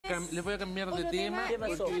les voy a cambiar de tema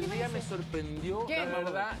porque hoy día me sorprendió, la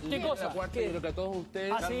verdad. ¿Qué cosa? Creo que a todos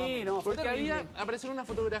ustedes. Ah, sí, no. Porque había aparecieron unas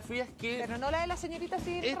fotografías que... Pero no la de la señorita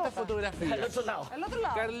así. Esta fotografía. Al otro lado. Al otro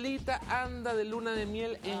lado. Carlita anda de luna de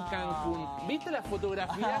miel en Cancún. ¿Viste las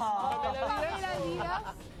fotografías, Pamela Díaz?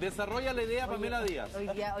 Desarrolla la idea, Pamela Díaz.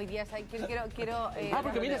 Hoy día, ¿sabes? Quiero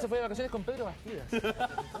Porque mira, se fue de vacaciones con Pedro Bastidas.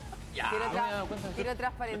 Quiero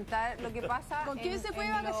transparentar lo que pasa. ¿Con quién se fue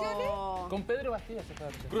de vacaciones? Con Pedro Bastidas se fue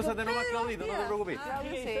de vacaciones. Crúzate nomás, Claudito, no te preocupes.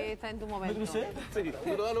 Claudio, sí, está en tu momento. ¿Me crucé? Sí,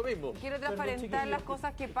 pero da lo mismo. Quiero transparentar las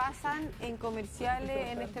cosas que pasan en comerciales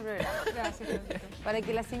en este programa. Gracias. Para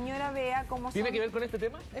que la señora vea cómo son... ¿Tiene que ver con este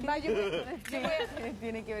tema? Es más, yo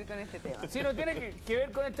Tiene que ver con este tema. Si no tiene que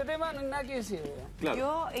ver con este tema, no hay nada que decir. Claro.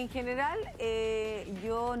 Yo, en general,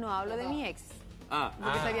 yo no hablo de mi ex.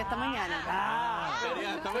 Porque sabía hasta mañana.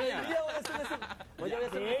 Sería hasta mañana.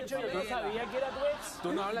 De hecho, yo no sabía que era tu ex.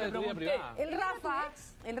 Tú no hablas de tu vida privada.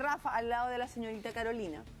 El Rafa, al lado de la señorita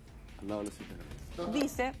Carolina, Al lado de la cita.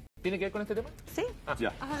 dice... ¿Tiene que ver con este tema? Sí.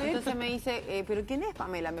 Ya. Entonces me dice, ¿pero quién es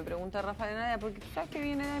Pamela? Me pregunta Rafa de Nadia, porque tú sabes que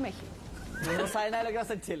viene de México. No sabe nada de lo que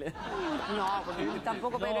pasa en Chile. No, porque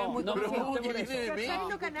tampoco Pedro es muy conocido.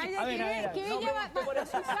 Carlos Canalla, A ver. que ella va a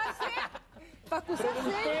excusarse,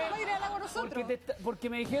 para ir a hablar con nosotros. Porque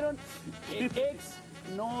me dijeron ex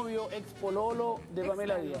novio, ex pololo de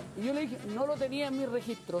Pamela Díaz. Y yo le dije, no lo tenía en mis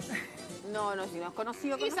registros. No, si no es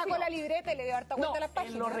conocido. Y sacó la libreta y le dio harta vuelta a las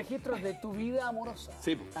páginas. En los registros de tu vida amorosa.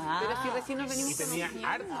 Sí. Pero si recién nos venimos Y tenía conociendo.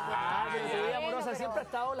 harta. Tu vida amorosa siempre ha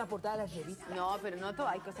estado en la portada de las revistas. No, pero no todo.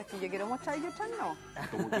 Hay cosas que yo quiero mostrar y otras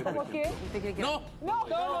no. ¿Por qué? ¿Usted cree que No, No,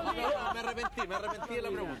 me arrepentí de la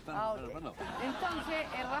pregunta. Ok. Entonces,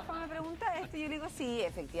 el Rafa me pregunta esto y yo le digo, sí,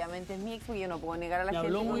 efectivamente es mi ex, porque yo no puedo negar a la Me gente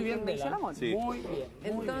habló muy con bien quien me de hizo el amor. Sí. Muy bien.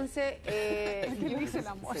 Entonces, ¿Quién le hizo el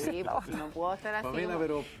amor? Sí, pues, no puedo estar así. Pamela, como-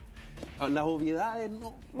 pero las obviedades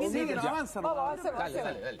no. Siguen, avanza.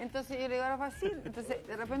 Dale. Entonces yo le digo a Rafa, sí. Entonces,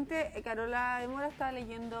 de repente, Carola de Mora estaba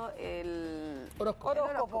leyendo el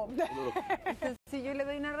horóscopo. Entonces yo le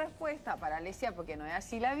doy una respuesta para Alesia, porque no es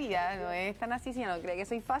así la vida, no es tan así, sino cree que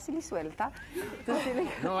soy fácil y suelta. Entonces le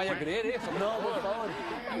digo, No vaya a creer eso. No, por favor.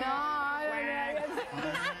 no.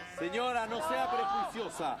 Señora, no sea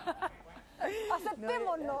prejuiciosa.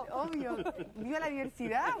 Aceptémoslo. Obvio, viva la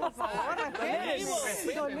diversidad, por favor,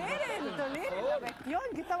 respeten. Toleren la cuestión,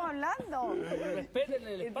 ¿qué estamos hablando? Respeten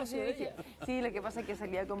el espacio de ella. Sí, lo que pasa es que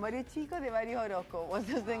salía con varios chicos de varios horóscopos,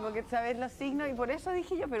 entonces tengo que saber los signos y por eso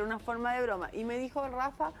dije yo, pero una forma de broma. Y me dijo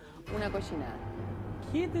Rafa una cochinada.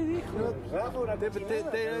 ¿Qué te dijo? Rafa,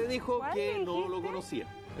 te dijo ¿Cuál que dijiste? no lo conocía.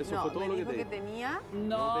 Eso No, fue todo me lo que dijo te que dijo. tenía...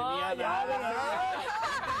 No tenía nada.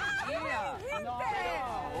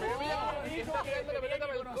 Pero mira, está pegando la pelota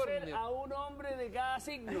para el conocer córner. a un hombre de cada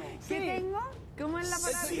signo. ¿Qué tengo? ¿Cómo es la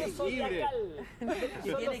palabra? Signo zodiacal.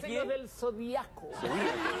 Son los signos del zodiaco.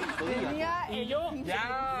 Tenía Y yo...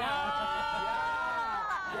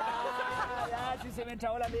 Ya, si se me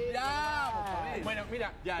echaba la tela. Ya. Bueno,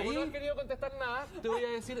 mira, como no has querido contestar nada, te voy a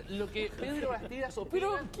decir lo que Pedro Bastidas opina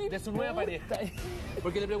de su nueva pareja.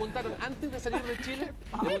 Porque le preguntaron, antes de salir de Chile,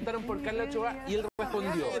 le preguntaron por Carla Ochoa y él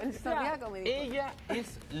respondió: El zodiaco me dijo. ella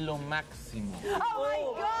es lo máximo. ¡Oh, my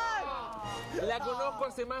God! La conozco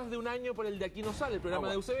hace más de un año por el de Aquí No Sale, el programa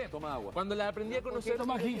de UCB. Toma agua. Cuando la aprendí a conocer,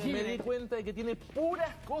 Toma me jengibre. di cuenta de que tiene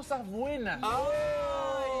puras cosas buenas. A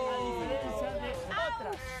diferencia de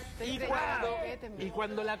otras. Y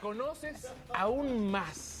cuando la conoces, aún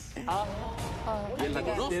más. ¿Quién la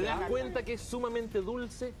conoce? Te das cuenta que es sumamente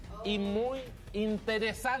dulce y muy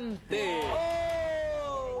interesante.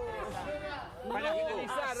 Para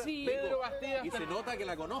finalizar, Pedro Bastidas... Y se nota que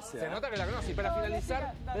la conoce. Se nota que la conoce. Y para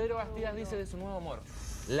finalizar, Pedro Bastidas dice de su nuevo amor: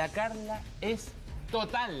 la Carla es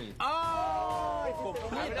total. ¡Ay!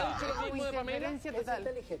 ¿Habrá dicho lo mismo de Pamela? Interferencia total.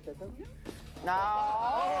 inteligente, ¿no? No.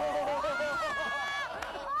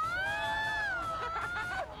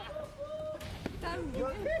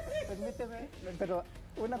 Permíteme, pero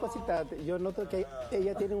una cosita, yo noto que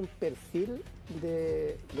ella tiene un perfil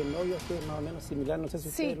de novio que es más o menos similar, no sé si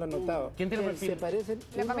ustedes lo han notado. ¿Quién tiene un perfil? Se parecen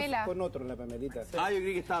La unos Pamela. con otros, la Pamelita. Yo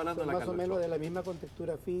creí que estaba hablando de la Más o Carla menos Ochoa. de la misma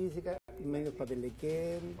contextura física, medio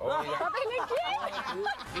papelequén.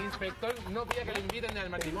 Inspector, no pida que le inviten al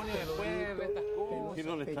matrimonio después de estas cosas. ¿Y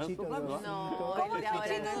no le están Pechito soplando? de No, osito. el de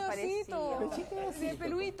ahora no es parecido. Pechito de De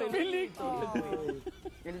osito. peluito.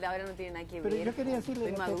 El de ahora no tiene nada que ver. Pero yo quería decirle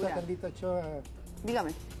Estoy respecto a madura. Carlita Ochoa,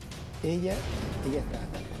 Dígame. ella está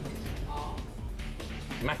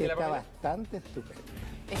Más que la Pamela. bastante estupenda.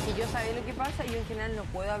 Es que yo sabía lo que pasa y yo en general no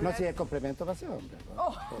puedo hablar. No, si es complemento para ese hombre.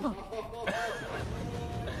 O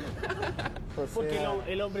sea, Porque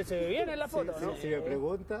el hombre se ve bien en la foto, ¿no? si me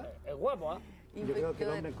pregunta, Es guapo, ¿ah? Yo creo que el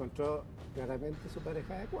hombre encontró claramente su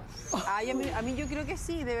pareja adecuada. Ay, a mí yo creo que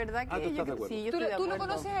sí, de verdad que ¿tú estás de acuerdo? sí, yo estoy de ¿Tú acuerdo. lo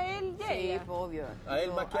conoces a él y a ella? Sí, obvio. A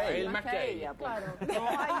él más que a ella. Más que a ella, pues. Claro. No,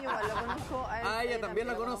 ay, yo lo conozco a él. Ah, ella también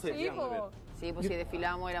la conoce. Sí, po. Sí, pues si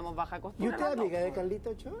desfilábamos éramos baja ¿Y costura. usted es amiga de Carlita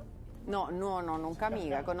Ochoa? No, nunca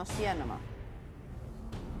amiga, conocía nomás.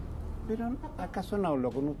 Pero ¿acaso no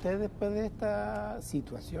habló con usted después de esta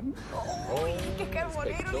situación? ¡Qué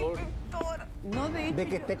carbonero el inspector! No, de hecho, De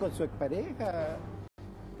que esté con su expareja.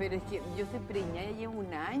 pero es que yo soy preñada, ya llevo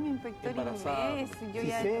un año, inspector, y un Embarazada. mes. Yo Sí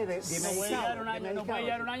ya... sé, de No puede llevar un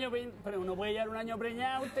año, medicado. pero no puede llevar un año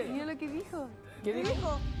preñado usted. Mira lo que dijo. ¿Qué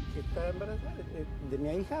dijo? Que está embarazada de mi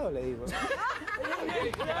ahijado, le digo.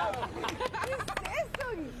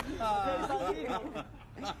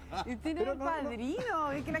 Y usted no era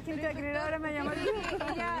padrino. Es que la gente va a creer ahora me llama.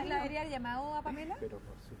 ¿Ella la debería haber llamado a Pamela? Pero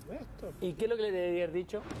por supuesto. ¿Y qué es lo que le debería haber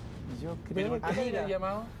dicho? Yo Pero creo ¿por qué le que ha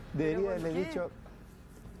llamado? debería ¿Pero por haberle qué? dicho...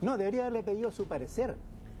 No, debería haberle pedido su parecer.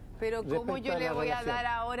 Pero ¿cómo Respecto yo a le la voy a relación. dar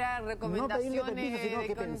ahora recomendaciones? No pedirle permiso, sino de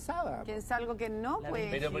que pensaba. Que es algo que no, pues.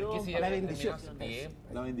 Pero ¿por qué si La había bendición. terminado hace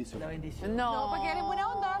tiempo? La bendición. La bendición. No, para quedar en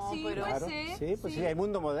buena onda, sí, pero- puede Claro, ser. sí, pues sí, hay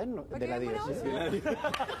mundo moderno de la qué buena diversión.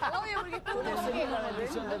 Obvio, porque es como ¿Cómo sería la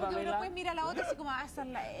bendición de porque uno Pamela? puede mirar a la otra así como, esa es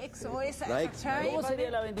la ex o esa, La ex. ¿cachai? ¿Cómo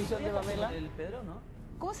sería la bendición de Pamela? El Pedro, ¿no?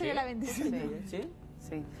 ¿Cómo sería la bendición? ¿Sí?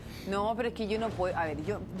 Sí. No, pero es que yo no puedo. A ver,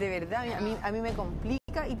 yo, de verdad, a mí me complica.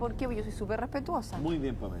 ¿Y por qué? Porque yo soy súper respetuosa. Muy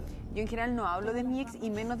bien, Pamela. Yo en general no hablo de mi ex y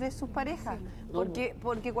menos de sus parejas. Porque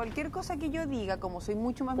cualquier cosa que yo diga, como soy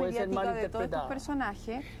mucho más Puede ser mediática de todos estos malinterpretada.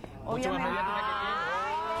 personajes, Mucho más obviamente. mediática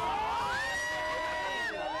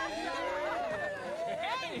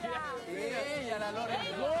Ella, la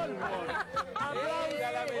Loren Goldborn.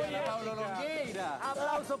 Ella, la Pablo Longueira.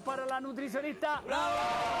 Aplausos para la nutricionista. ¡Bravo!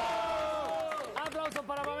 Aplausos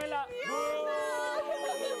para Pamela.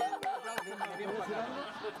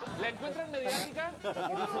 ¿La encuentran mediática? ¡No!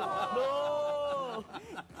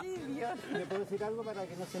 ¿Le puedo decir algo para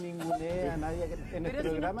que no se ningunee a nadie en Pero este si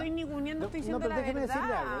no programa? estoy ninguneando, estoy diciendo pero la déjeme decirle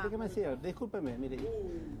verdad. algo, déjeme decir algo. Discúlpeme, mire,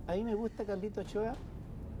 a mí me gusta Carlita Ochoa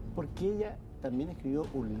porque ella también escribió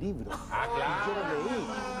un libro. Ah, claro. Yo lo leí.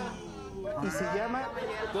 Y se llama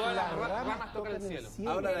Todas las ramas tocan el cielo.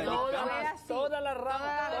 Habla de Todo la es así. Todas las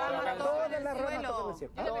ramas. Todas las ramas tocan el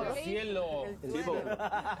cielo. El cielo. tipo.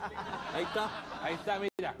 Ahí está. Ahí está,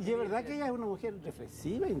 mira. Y es verdad que ella es una mujer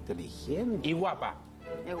reflexiva, inteligente. Y guapa.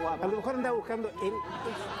 Es A guapa. lo mejor anda buscando el...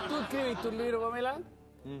 ¿Tú escribiste un libro, Pamela?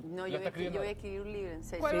 No, Lo yo está escribiendo. voy a escribir un libro, en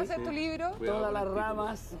serio. ¿Cuál va a ser tu libro? Todas las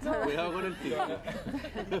ramas. Cuidado con el título.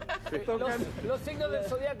 Los signos del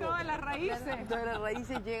zodiaco. Todas las raíces. Todas las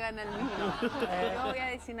raíces llegan al mismo. Yo voy a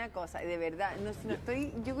decir una cosa, de verdad, no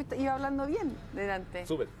estoy, yo iba hablando bien delante.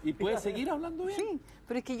 Súper. ¿Y puedes seguir hablando bien? Sí,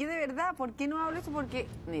 pero es que yo de verdad, ¿por qué no hablo eso? Porque,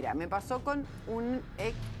 mira, me pasó con un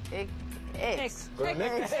ex. Con el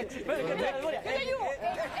ex. Espera, que te da memoria.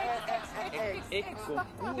 Ex con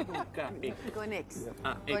Q, con K. Ex. Con ex.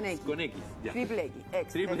 Ah, Con ex. X. Con X. Ya. Triple X.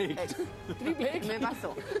 Ex. Triple ex, X. ex. Triple X. Me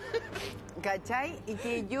pasó. ¿Cachai? Y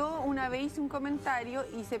que yo una vez hice un comentario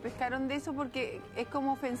y se pescaron de eso porque es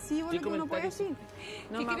como ofensivo ¿Qué lo que uno puede comentario?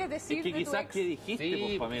 decir. ¿Qué quieres decir Es que de tu quizás ex? qué dijiste, Sí,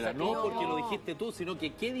 pues, Pamela. quizás No no. porque lo dijiste tú, sino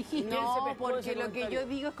que qué dijiste. se No, pescó porque ese lo que comentario? yo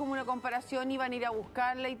digo es como una comparación y van a ir a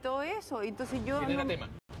buscarla y todo eso. Entonces yo... Genera no- tema.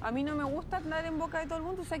 A mí no me gusta andar en boca de todo el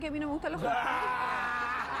mundo, o sea que a mí no me gustan los...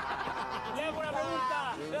 Le hago una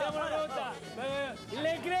pregunta. Le hago una pregunta.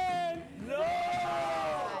 ¿Le creen? ¡No!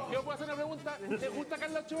 ¿Yo puedo hacer una pregunta? ¿Te gusta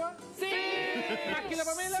Carla Ochoa? ¡Sí! ¿Más que la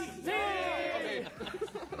Pamela? ¡Sí!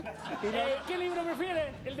 ¿Qué libro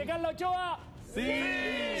prefiere? ¿El de Carla Ochoa? Sí.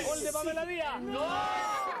 ¿O el de Pamela Díaz? ¡No!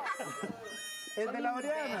 El de la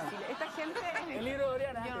Oriana. Esta gente... El libro de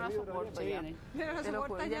Oriana. Yo no la soporto ya. ¿No lo Te lo juro,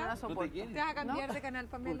 soportas ya no la ya? soporto. ¿Te vas a cambiar de canal,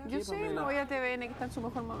 Pamela? Yo sé, me voy a TVN, que está en su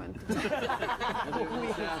mejor momento.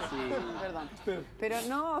 Perdón. Pero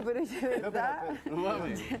no, pero es de verdad. Pero Yo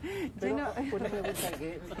no- una pregunta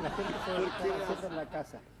que la gente se está haciendo en la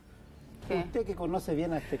casa. ¿Qué? Usted que conoce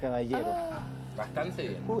bien a este caballero, Bastante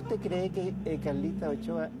bien. ¿usted cree que Carlita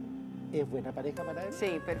Ochoa es buena pareja para él?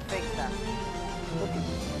 Sí, perfecta.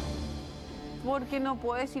 Porque no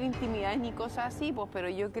puedo decir intimidades ni cosas así, pues, pero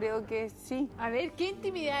yo creo que sí. A ver, ¿qué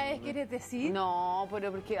intimidades quieres decir? No,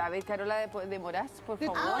 pero porque, a ver, Carola de Moraz, por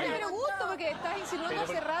favor. Ahora me pregunto, porque estás insinuando Pero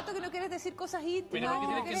hace rato que no quieres decir cosas íntimas. ¿Pero por qué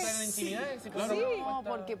tienes que No, entrar en intimidades? Claro, No,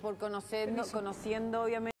 porque por conociendo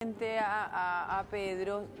obviamente a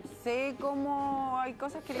Pedro, sé cómo hay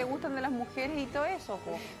cosas que le gustan de las mujeres y todo eso.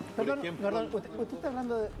 Po. Perdón, ejemplo, perdón, usted está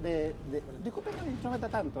hablando de disculpe que me intrometa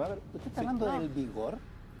tanto, a ver, ¿usted está hablando del vigor?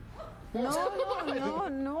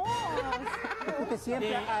 No. Usted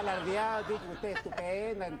siempre ha alardeado, dice que usted es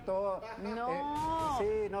estupenda en todo. No.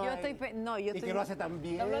 Sí, no. Yo estoy... Y que lo hace tan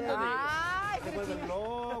bien. Ay, se vuelve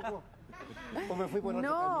loco. O me fui por otro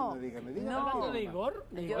camino, dígame. ¿Está hablando de Igor?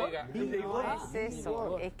 Oiga, es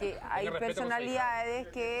eso. Es que hay personalidades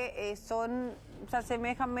que son... se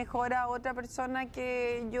asemejan mejor a otra persona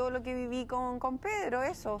que yo lo que viví con Pedro,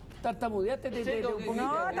 eso. ¿Tartamudeaste un poquito?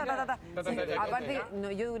 No, aparte,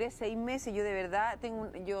 no, yo duré 6 meses, yo de verdad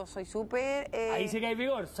yo soy súper... Ahí sí que hay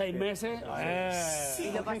vigor, 6 meses. Sí,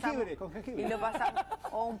 y lo pasamos, con jengibre. y lo pasamos,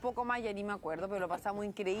 o un poco más, ya ni me acuerdo, pero lo pasamos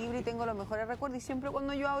increíble y tengo los mejores recuerdos. Y siempre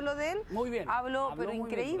cuando yo hablo de él, muy bien. hablo pero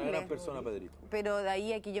increíble. Una gran persona, Pedrito. Pero de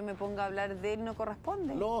ahí a que yo me ponga a hablar de él no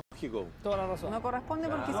corresponde. Lógico. Toda la razón. No corresponde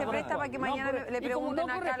porque se presta para que mañana le pregunten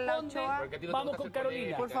a Carla Ochoa. Vamos con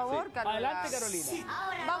Carolina. Por favor, Carolina. Adelante, Carolina.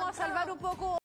 Vamos a salvar un poco